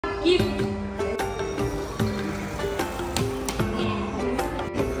Gift.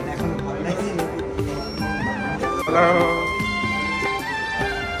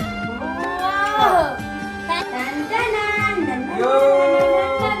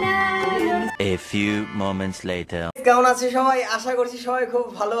 A few moments later. কেমন আছো সবাই? আশা করছি সবাই খুব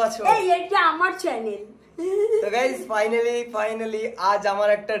ভালো আছো। এই এটা আমার চ্যানেল। তো গাইস ফাইনালি আজ আমার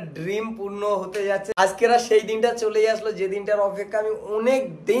একটা ড্রিম পূর্ণ হতে যাচ্ছে। আজকেরা সেই দিনটা চলেই আসলো যে দিনটার অপেক্ষা আমি অনেক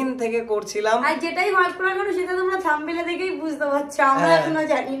দিন থেকে করছিলাম। আর যেটাই হট করা করো সেটা তোমরা থাম্বনেলে দেখেই বুঝতে পারছো, আমরা এখনো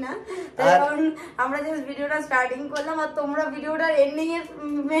জানি না। কারণ আমরা জাস্ট ভিডিওটা স্টার্টিং করলাম আর তোমরা ভিডিওটার এন্ডিং এর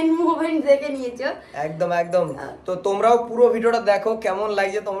মেন মুভমেন্ট দেখে নিয়েছো। একদম তো তোমরাও পুরো ভিডিওটা দেখো, কেমন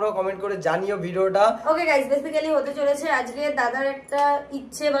লাগছে তোমরাও কমেন্ট করে জানিও ভিডিওটা। ওকে গাইস, বেসিক্যালি হতে চলেছে আজকে দাদার একটা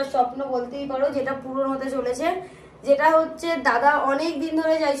ইচ্ছে বা স্বপ্ন বলতেই পারো, যেটা পূরণ হতে চলেছে। যেটা হচ্ছে দাদা অনেক দিন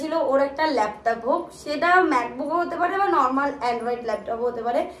ধরে চাইছিল ওর একটা ল্যাপটপ হোক, সেটা ম্যাকবুকও হতে পারে বা নর্মাল অ্যান্ড্রয়েড ল্যাপটপও হতে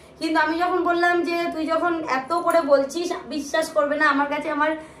পারে। কিন্তু আমি যখন বললাম যে তুই যখন এত করে বলছিস, বিশ্বাস করবে না, আমার কাছে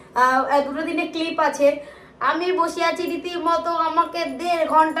আমার 2 দিনের ক্লিপ আছে। আমি বসে আছি রীতিমতো আমাকে 1.5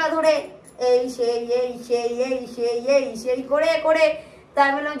 ঘন্টা ধরে এই সেই করে তাই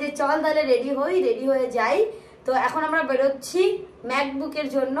বললাম যে চল তাহলে রেডি হয়ে যাই। তো এখন আমরা বেরোচ্ছি ম্যাকবুকের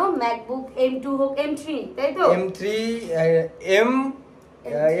জন্য। ম্যাকবুক M2 হোক M3, তাই তো? M3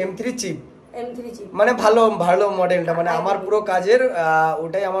 চিপ, চিপ মানে ভালো মডেলটা, মানে আমার পুরো কাজের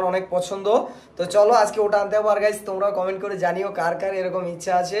ওটাই আমার অনেক পছন্দ। তো চলো আজকে ওটা আনতে হবে। আর গাইস তোমরা কমেন্ট করে জানিও কার কার এরকম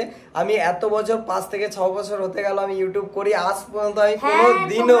ইচ্ছা আছে। আমি এত বছর 5 থেকে 6 বছর হতে গেল আমি ইউটিউব করি, আজ পর্যন্ত আমি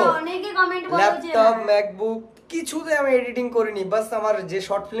কোনোদিনও ল্যাপটপ ম্যাকবুক কিছুতে আমি এডিটিং করিনি। বাস আমার যে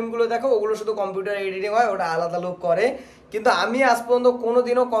শর্ট ফিল্মগুলো দেখো ওগুলো শুধু কম্পিউটার এডিটিং হয়, ওটা আলাদা লোক করে। কিন্তু আমি আজ পর্যন্ত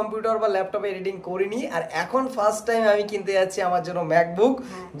কোনোদিনও কম্পিউটার বা ল্যাপটপে এডিটিং করিনি। আর এখন ফার্স্ট টাইম আমি কিনতে যাচ্ছি আমার জন্য ম্যাকবুক।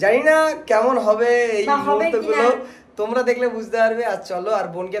 জানি না কেমন হবে এই মুহূর্তগুলো, তোমরা দেখলে বুঝতে পারবে। আর চলো, আর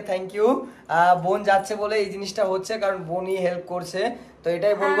বোনকে থ্যাংক ইউ, বোন যাচ্ছে বলে এই জিনিসটা হচ্ছে, কারণ বোনই হেল্প করছে। তো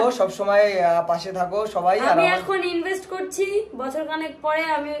এটাই বলবো, সব সময় পাশে থাকো সবাই। আমি এখন ইনভেস্ট করছি, বছর খানেক পরে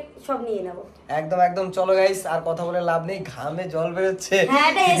আমি সব নিয়ে নেব। একদম চলো গাইস, আর কথা বলে লাভ নেই, ঘামে জল বেরোচ্ছে। হ্যাঁ,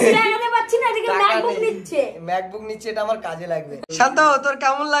 এটা এসি লাগাতে পাচ্ছি না, এদিকে ম্যাকবুক নিচ্ছে, এটা আমার কাজে লাগবে। শান্ত, তোর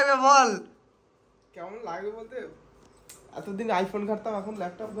কেমন লাগবে বল? কেমন লাগবে বলতে, এতদিন আইফোন ঘাটতাম, এখন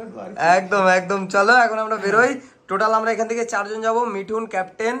ল্যাপটপ ঘাটবো। একদম চলো এখন আমরা বেরোই। টোটাল আমরা এখান থেকে 4 জন যাবো, মিঠুন,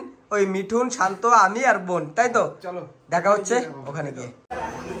 ক্যাপ্টেন, ওই মিঠুন, শান্ত, আমি আর বোন, তাই তো? চলো দেখা হচ্ছে ওখানে গিয়ে।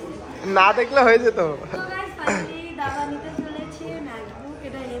 না দেখলে হয়ে যেত। দাদা নিতে চলেছে ম্যাকবুক,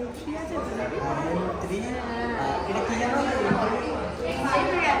 এটা M3 আছে।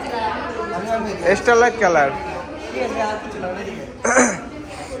 Starlight colour.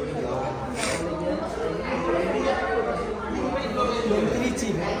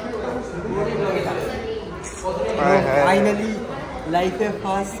 ফাইনালি লাইফে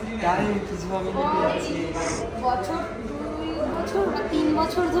ফার্স্ট টাইম কিছু আমি নিতে যাচ্ছি। বছর 3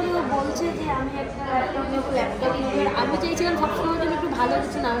 বছর ধরে ও বলছে যে আমি একটা ল্যাপটপ নেব। আমি চাইছিলাম সবসময় জন্য একটু ভালো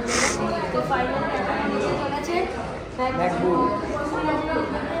কিছু না, তো ফাইনালি নিতে চলেছে ম্যাকবুক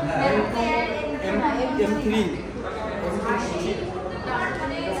M3।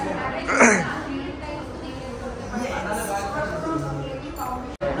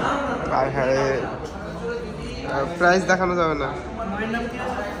 প্রাইস দেখানো যাবে না।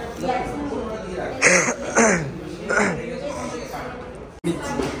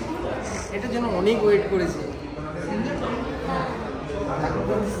 এটার জন্য অনেক ওয়েট করেছি।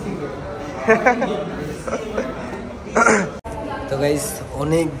 তো গাইস,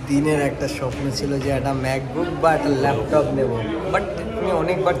 অনেক দিনের একটা স্বপ্ন ছিল যে একটা ম্যাকবুক বা একটা ল্যাপটপ নেব, বাট আমি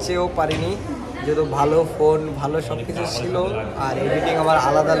অনেকবার চেয়েও পারিনি, যেহেতু ভালো ফোন ভালো সব কিছু ছিল আর এডিটিং আমার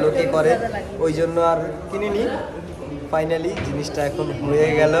আলাদা লোকে করে, ওই জন্য আর কিনিনি। ফাইনালি জিনিসটা এখন হয়ে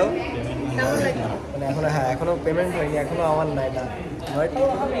গেল, মানে এখনো পেমেন্ট হয়নি, এখনো আমার না এটা, বাট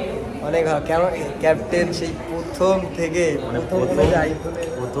অনেক কেন ক্যাপ্টেন সেই প্রথম থেকে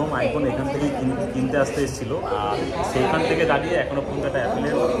প্রথম আইফোন এখান থেকে কিনতে আসতে এসেছিল, আর সেইখান থেকে দাঁড়িয়ে এখনো পর্যন্ত একটা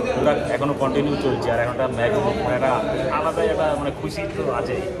অ্যাপেলের পুরো এখনো কন্টিনিউ চলছে। আর এখন একটা ম্যাকবুক, একটা আলাদাই একটা মানে খুশি তো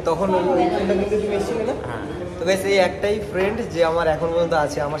আছে। তখন ওই ফোনটা কিনতে তুমি এসেছিলে না? হ্যাঁ। তো গাইস, এই একটাই ফ্রেন্ড যে আমার এখন পর্যন্ত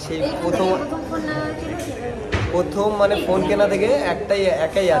আছে, আমার সেই প্রথম মানে ফোন কেনা থেকে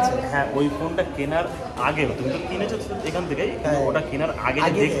একাই আছে। হ্যাঁ, ওই ফোনটা কেনার আগেও তুমি তো কিনেছো এখান থেকেই, ওটা কেনার আগে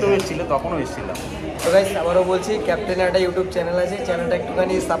দেখতেও এসেছিল, তখনও এসেছিলাম। তো গাইস, আবারও বলছি, ক্যাপ্টেনের একটা ইউটিউব চ্যানেল আছে, চ্যানেলটা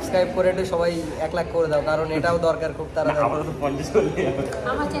একটুখানি সাবস্ক্রাইব করে একটু সবাই 1 লাখ করে দাও, কারণ এটাও দরকার খুব তাড়াতাড়ি। আমরা তো 50 চলে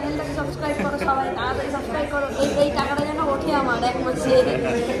আমার চ্যানেলটাকে সাবস্ক্রাইব করো সবাই, তাড়াতাড়ি সাবস্ক্রাইব করো, এই টাকাটা যেন ওঠে আমার এক মাসে।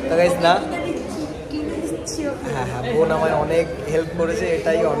 তো গাইস না, হ্যাঁ বোন আমায় অনেক হেল্প করেছে,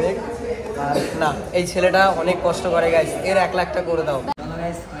 এটাই অনেক। আর না, এই ছেলেটা অনেক কষ্ট করে গাইস, এর 1 লাখটা করে দাও।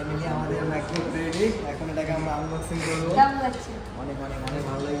 গাইস ফাইনালি আমাদের ম্যাকবুক রেডি। এখন এটাকে আমরা আনবক্সিং করব। কেমন লাগছে? অনেক অনেক অনেক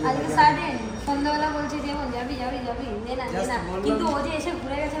ভালো লাগছে। আজকে সাডে সন্ধ্যাবেলা বলছে যে যাবি যাবি যাবি নে না কিন্তু ও যে এসে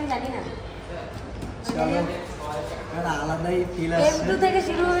ঘুরে গেছে আমি জানি না। চলো এটা আলাদাই ফিল আসছে। M2 থেকে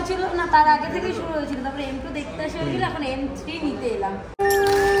শুরু হয়েছিল না, তার আগে থেকে শুরু হয়েছিল, তারপরে M2 দেখতে আসা হয়েছিল, এখন M3 নিতে এলাম।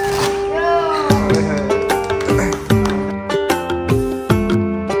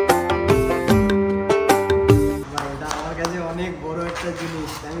 এটা আমার কাছে অনেক বড় একটা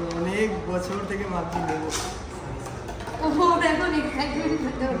জিনিস, আমি অনেক বছর থেকে ভাবছি নেব। ও দেখো এক্সাইটমেন্ট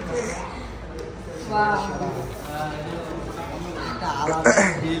হতে হচ্ছে। ওয়াও, এটা আলাদা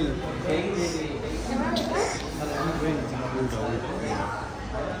ফিল। এই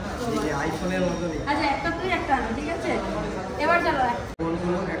যে আইফোনের মতনই। আচ্ছা একটা তুই একটা আনো, ঠিক আছে? এবার চলো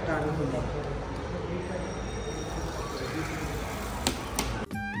কোনগুলো একটা আনো খুলি।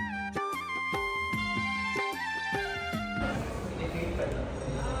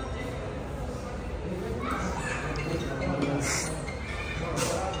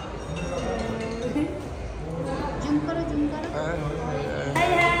 জুম করো জুম করো। হাই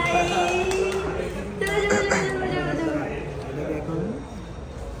হাই,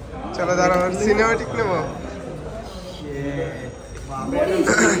 চলো দাঁড়াও, সিনেমাটিক নেবো।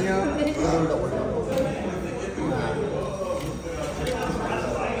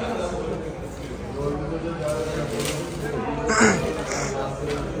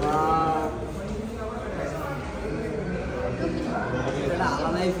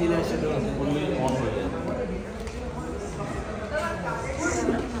 আলাদাই ফিল আসে।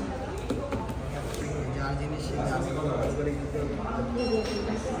 যার জিনিস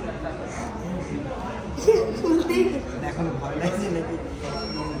এখন ভয় লাগছে নাকি?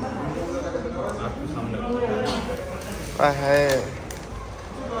 হ্যাঁ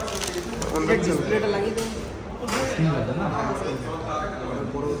ডিসপ্লেটা লাগিয়ে দেন।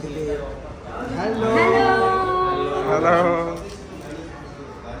 Hello hello.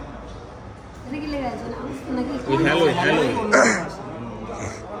 নাকি লেগে আছে না নাকি? Hello hello.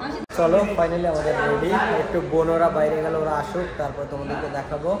 চলো ফাইনালি আমাদের রেডি। একটু বোনরা বাইরে গেল, ওরা আসুক, তারপর তোমাদেরকে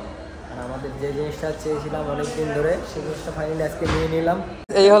দেখাবো। আর আমাদের যে জিনিসটা চেয়েছিলাম অনেকদিন ধরে, সেই জিনিসটা ফাইনালি আজকে নিয়ে নিলাম।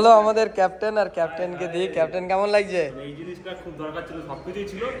 এই হলো আমাদের ক্যাপ্টেন, আর ক্যাপ্টেনকে দিই। ক্যাপ্টেন কেমন লাগছে? এই জিনিসটা খুব দরকার ছিল, সবকিছুই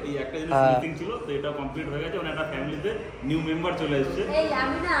ছিল, এই একটা জিনিস মিসিং ছিল, তো এটা কমপ্লিট হয়ে গেছে। মানে একটা ফ্যামিলিতে নিউ মেম্বার চলে এসেছে। এই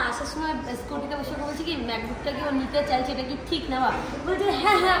আমি না আসার সময় স্কুটিতে বসে বলছি কি ম্যাকবুকটা কি ও নিতে চাইছে, এটা কি ঠিক না? বলছে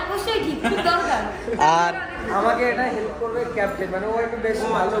হ্যাঁ হ্যাঁ অবশ্যই ঠিক, খুব দরকার। আর আমাকে এটা হেল্প করবে ক্যাপ্টেন, মানে ও একটু বেশ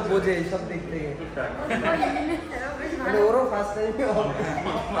ভালো বোঝে এইসব দিক থেকে, মানে ওরও ফার্স্ট টাইম।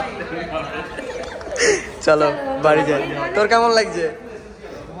 চলো বাড়ি যাই। তোর কেমন লাগছে?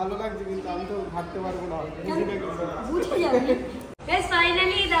 ভালো লাগছে, কিন্তু আমি তো ভাবতে পারবো না। বুঝে যাবে। বেশ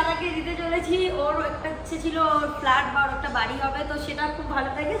ফাইনালি দাদাকে দিতে চলেছি। ওর একটা ইচ্ছে ছিল ওর ফ্ল্যাট বা ওর একটা বাড়ি হবে, তো সেটা খুব ভালো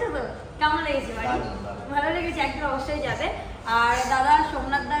লেগেছে। তো কেমন লেগেছে বাড়ি? ভালো লেগেছে, একদিন অবশ্যই যাবে। আর দাদা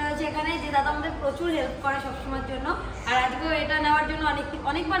সোমনাথ দা আছে এখানে, যে দাদা আমাদের প্রচুর হেল্প করে সবসময়ের জন্য। আর আজকেও এটা নেওয়ার জন্য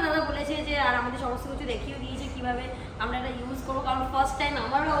অনেকবার দাদা বলেছে যে, আর আমাদের সমস্ত কিছু দেখিয়ে দিয়েছে কিভাবে আমরা এটা ইউজ করবো, কারণ ফার্স্ট টাইম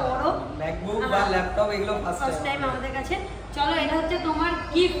আমারও ওরও ম্যাকবুক বা ল্যাপটপ এগুলো ফার্স্ট টাইম আমাদের কাছে। চলো এটা হচ্ছে তোমার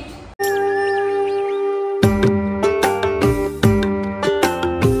গিফট।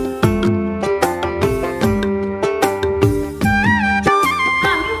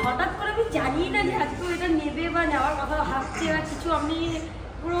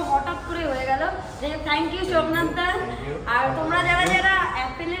 হঠাৎ করে হয়ে গেল। থ্যাংক ইউ সোমনাথ দা। আর তোমরা যারা যারা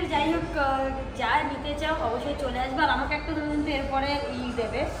অ্যাপেলের যাই হোক যা নিতে চাও অবশ্যই চলে আসবে। আর আমাকে একটা কিন্তু এরপরে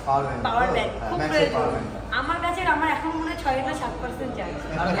দেবে পাওয়ার ব্যাংক, খুব প্রয়োজন আমার কাছে। আমার এখন মনে হয় 6 না 7% চার্জ।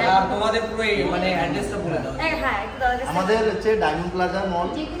 আর তোমাদের পুরো মানে অ্যাড্রেসটা বলে দাও। হ্যাঁ আমাদের হচ্ছে ডায়মন্ড প্লাজা মল,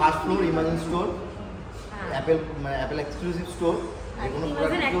 first floor, imagine store, Apple মানে অ্যাপেল এক্সক্লুসিভ স্টোর। যেকোনো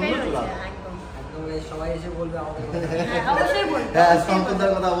প্রোডাক্টের জন্য চলে আসবে। সবাই এসে বলবে আমাদের। অবশ্যই বলবো। হ্যাঁ,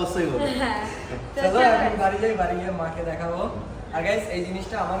 সন্তোষদার কথা অবশ্যই বলবো। হ্যাঁ, চলো এখন বাড়ি যাই, বাড়ি গিয়ে মাকে দেখাবো। আর গাইস এই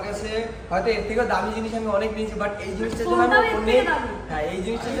জিনিসটা আমার কাছে হয়তো এর থেকেও দামি জিনিস আমি অনেক নিয়েছি, বাট এই জিনিসটার জন্য আমি অনেক এই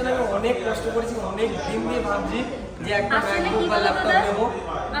জিনিসটার জন্য আমি অনেক কষ্ট করেছি, অনেক দিন দিয়ে ভাবছি যে একটা ম্যাকবুক বা ল্যাপটপ নেবো।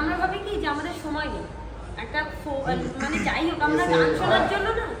 আমরা ভাবি কি যে আমাদের সময় নেই, একটা মানে যাই হোক আমরা গান শোনার জন্য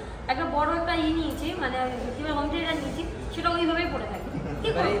না একটা বড় একটা নিয়েছি, মানে কিভাবে হোম থিয়েটার নিয়েছি, সেটা ওইভাবেই পড়ে থাকি।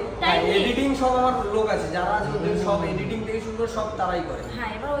 এডিটিং সব আমার লোক আছে যারা ওদের সব এডিটিং থেকে শুরু করে সব তারাই করে।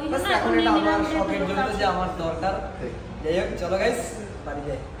 হ্যাঁ, এবার ওই জন্য এখন এটা আমার শখের জন্য যে আমার দরকার। যাই হোক চলো গাইস বাড়ি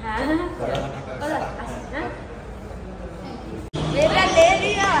যাই। হ্যাঁ এটা ले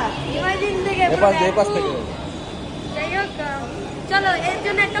लिया ইমাজিন থেকে পাশ থেকে। যাই হোক চলো এর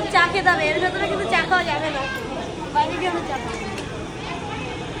জন্য একটা চা খেতে হবে। এর ভেতরে কিন্তু চা খাওয়া যাবে না, বাইরে গিয়ে আমরা চা খাবো।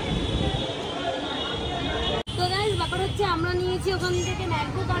 তো গাইস ব্যাপার হচ্ছে আমরা নিয়েছি ওখান থেকে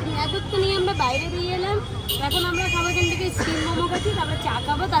ম্যাকবুক, আর ম্যাকবুক তো নিয়ে আমরা বাইরে দিয়ে এলাম। এখন আমরা খাবো এখান থেকে স্টিম মোমো খাচ্ছি, তারপরে চা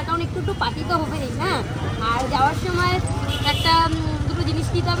খাবো, তার কারণ একটু পার্টি তো হবেই না। আর যাওয়ার সময় একটা দুটো জিনিস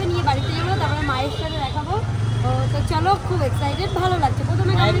নিতে হবে, নিয়ে বাড়িতে যাবো, তারপরে মায়ের সাথে দেখাবো। তো চলো, খুব এক্সাইটেড, ভালো লাগছে।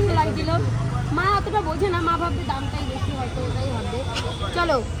 প্রথমে কেমন একটু লাগছিল, মা অতটা বোঝে না, মা ভাববে দামটাই বেশি হয়তো, ওটাই ভাববে।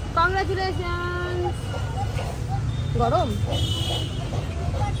 চলো, কংগ্রাচুলেশন। গরম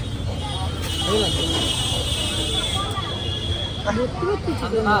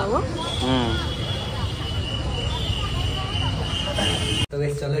তো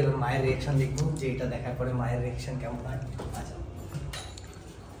গাইস চলো এবার মায়ের রিঅ্যাকশন দেখবো, যে এটা দেখার পরে মায়ের রিঅ্যাকশন কেমন হয়। আচ্ছা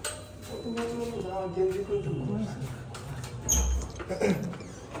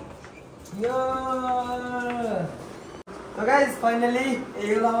তো গাইস ফাইনালি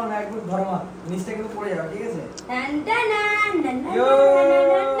এইগুলো আমার ম্যাকবুক ধর্মা, নিচটা কিন্তু পড়ে যাবে, ঠিক আছে?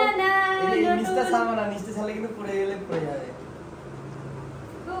 নিচটা ছাড়বো না, নিচটা ছাড়লে কিন্তু পড়ে গেলে পড়ে যাবে।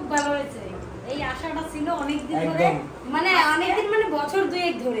 খুব ভালো হয়েছে। এই আশাটা ছিল অনেকদিন ধরে, মানে অনেকদিন মানে বছর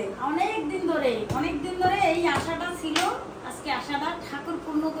দুয়েক ধরে, অনেকদিন ধরে এই আশাটা ছিল। আজকে আশাটা ঠাকুর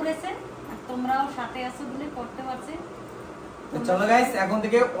পূর্ণ করেছে, আর তোমরাও সাথে আছো বলে করতে পারছে। তো চলো গাইস, এখন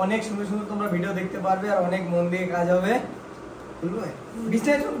থেকে অনেক সুন্দর সুন্দর তোমরা ভিডিও দেখতে পারবে, আর অনেক মন দিয়ে কাজ হবে। খুলবে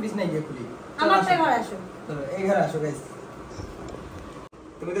বিছনায়, চলো বিছনায় গিয়ে খুলি। আমার ঘরে আসো, তো এই ঘরে আসো গাইস।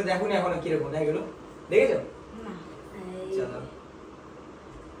 তুমি তো দেখো না এখন কি রকম এগুলো, দেখেছো? না চলো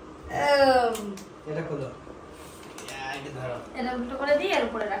এটা খোলো, এটা ধরো, এটা উল্টো করে দিই, এর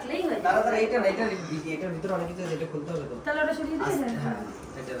উপরে রাখলেই হয়ে দাঁড়া যাবে। দাঁড়া, এটা না, এটার ভিতরে অনেক কিছু আছে, এটা খুলতে হবে তো। তাহলে ওটা সরিয়ে দিই। হ্যাঁ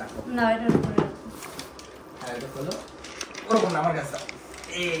এটা রাখো, না, এটা উপরে রাখো। হ্যাঁ এটা খোলো, ওরকম না আমার কাছে।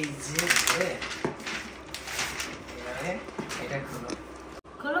 এই যে এটা খোলো,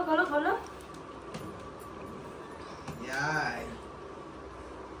 খোলো খোলো খোলো। ইয়াই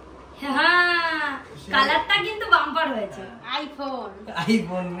হ্যাঁ, কালারটা কিন্তু বাম্পার হয়েছে। আইফোন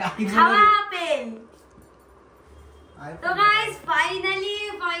আইফোন খাওয়া পেন। তো গাইস ফাইনালি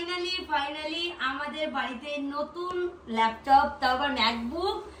আমাদের বাড়িতে নতুন ল্যাপটপ, তারপর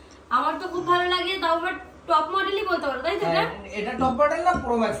ম্যাকবুক। আমার তো খুব ভালো লাগে, তারপর টপ মডেলই বলতে পারো, তাই তো? এটা টপ মডেল না,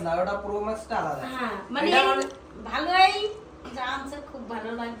 প্রো ম্যাক্স না, ওটা প্রো ম্যাক্সটা আলাদা। হ্যাঁ, মানে ভালোই জানছে, খুব ভালো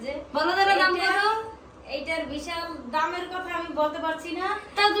লাগছে। বলো দাদা দাম কত? এইটার বিশাল দামের কথা আমি বলতে পারছি না,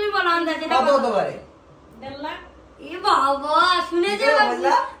 তা তুমি বলো আন্দাজে। কত হতে পারে? 1.5 লাখ। এ বাবা, শুনে যে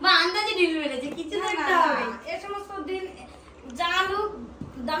বা আন্দাজে ডিল মেরেছে, কিছু একটা হবে। এই সমস্ত দিন যা লোক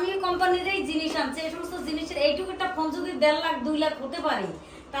দামি কোম্পানিরই জিনিস আনছে, এই সমস্ত জিনিসের এইটুকু একটা ফোন যদি 1.5 লাখ 2 লাখ হতে পারে,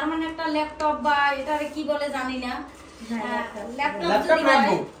 তার মানে একটা ল্যাপটপ বা এটারে কি বলে জানি না, ল্যাপটপ যদি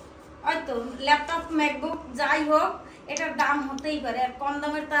হয়তো ল্যাপটপ ম্যাকবুক যাই হোক, এটার দাম হতেই পারে। আর কম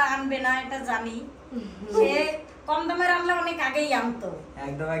দামের তা আনবে না, এটা জানি। সে কম দামের আনলে অনেক আগেই আনতো।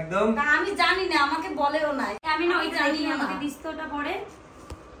 একদম একদম। আমি জানি না, আমাকে বলেও না, আমি না ওই জানি, আমাকে দিস্তটা পড়ে।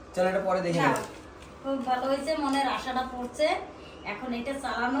 চলো এটা পরে দেখে নেব। খুব ভালো হয়েছে, মনের আশাটা পড়ছে। এখন এটা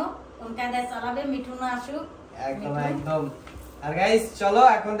চালানো, কোন কায়দায় চালাবে, মিঠুন আসুক। একদম একদম। আর গাইস চলো,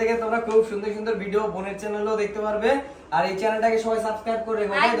 এখন থেকে তোমরা খুব সুন্দর সুন্দর ভিডিও বোনের চ্যানেলেও দেখতে পারবে, আর এই চ্যানেলটাকে সবাই সাবস্ক্রাইব করে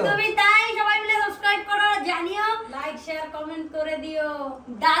রেখো, তাই তো? একদমই তাই, সবাই মিলে সাবস্ক্রাইব করো, জানিও, লাইক শেয়ার কমেন্ট করে দিও।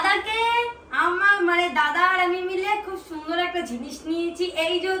 দাদাকে আমার মানে দাদা আর আমি মিলে খুব সুন্দর একটা জিনিস নিয়েছি,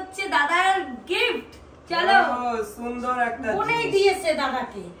 এই যে হচ্ছে দাদার গিফট। চলো, সুন্দর একটা বোনেই দিয়েছে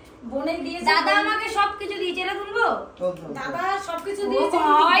দাদাকে, বোনেই দিয়েছে। দাদা আমাকে সবকিছু দিয়েছে, এটা তুলবো? দাদা সবকিছু দিয়েছে,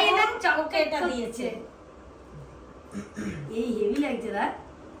 হয় এটা চকলেটটা দিয়েছে। এই হেভি লাগছে দা,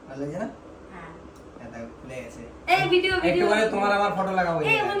 ভালো লাগছে না? হ্যাঁ, এটা খুলে গেছে। এই ভিডিও একটু পরে তোমার আমার ফটো লাগাবো।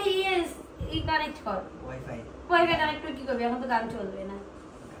 এই উনি এই কানেক্ট কর, ওয়াইফাই কানেক্ট করে কি করবি, এখন তো গান চলবে না।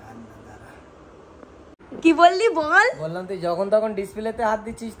 কি বললি বল? বললাম তুই যখন তখন ডিসপ্লেতে হাত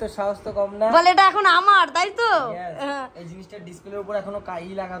দিচ্ছিস, তোর সাহস তো কম না। বল এটা এখন আমার, তাই তো? এই জিনিসটা ডিসপ্লের উপর এখনো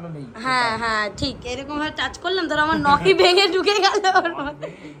কাই লাগানো নেই। হ্যাঁ হ্যাঁ ঠিক, এরকম ভাবে টাচ করলাম, তোর আমার নখই ভেঙে ঢুকে গেল।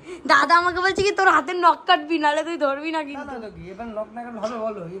 দাদা আমাকে বলছে কি তোর হাতের নখ কাটবি, নাহলে তুই ধরবি না কিন্তু। এবার নখ না কাটলে হবে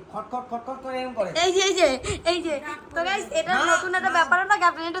বলো, এই খটখট খটখট করে এরকম করে। এই যে তো গাইস, এটা নতুন একটা ব্যাপার না,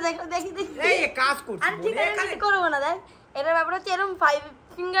 আপনি এটা দেখি এই কাজ করছিস। আর ঠিক আছে, কিছু করবো না। দেখ, এটার ব্যাপার হচ্ছে এরকম 5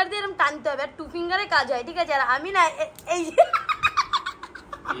 ফিঙ্গার দিয়ে এরকম টানতে হবে, আর 2 ফিঙ্গারে কাজ হয়, ঠিক আছে? আর আমি না এই যে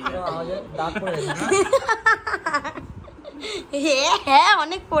দাঁত পড়ে গেছে না? হ্যাঁ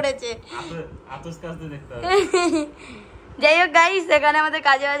অনেক পড়েছে। যাই হোক গাইস, এখানে আমাদের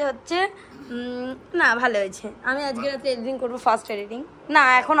কাজে হচ্ছে না, ভালো হয়েছে। আমি আজকে রাতে এডিটিং করবো, ফার্স্ট এডিটিং না,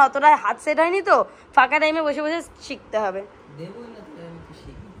 এখন অতটা হাত সেট হয়নি তো, ফাঁকা টাইমে বসে বসে শিখতে হবে।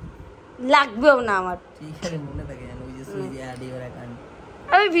 লাগবেও না আমার,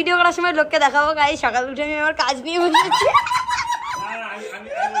 আমি ভিডিও করার সময় লোককে দেখাবো। গাইস সকাল উঠে আমি আমার কাজ নিয়ে বসেছি।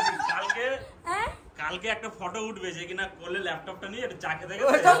 কালকে একটা ফটো উঠবে যে কিনা করলে ল্যাপটপটা নিয়ে একটু চাকে থেকে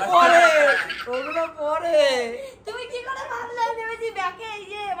ওটা পরে, ওগুলো পরে। তুমি কি করে ভাবলে ভেবেছি ব্যাকে এই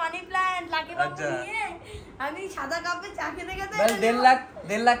যে মানি প্ল্যান্ট লাকি বাবু নিয়ে আমি সাদা কাপে চা খেতে খেতে ভাই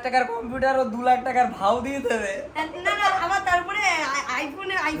 1.5 লাখ টাকার কম্পিউটার ও 2 লাখ টাকার ভাও দিয়ে দেবে। না না আবার তারপরে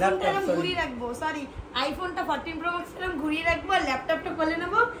আইফোনটা ঘুরিয়ে রাখবো, সরি আইফোনটা 14 প্রো ম্যাক্স এরকম ঘুরিয়ে রাখবো আর ল্যাপটপটা কোলে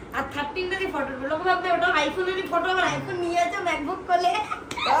নেবো আর 13 যদি ফটো তুলো ভাববে ওটা আইফোনেরই ফটো, আমার আইফোন নিয়ে আছে ম্যাকবুক কোলে।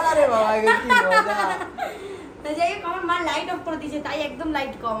 আরে বাবা কি মজা। তো যাই হোক আমার মা লাইট অফ করে দিয়েছে তাই একদম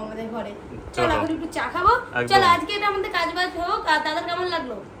লাইট কম আমাদের ঘরে। চলো এখন একটু চা খাবো। চলো আজকে এটা আমাদের কাজ বাজ হোক। আর দাদার কেমন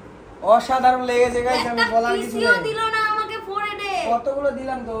লাগলো? অসাধারণ লেগেছে গাইস, আমি বলার কিছু পিসিও নেই। দিল না আমাকে ফোরহেডে, কতগুলো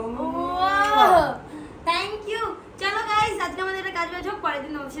দিলাম তো। Thank you. চলো গাইস আজকে আমাদের এটা কাজ বাজ হোক, পরের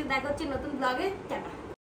দিন আমাদের সাথে দেখা হচ্ছে নতুন ব্লগে। টাটা।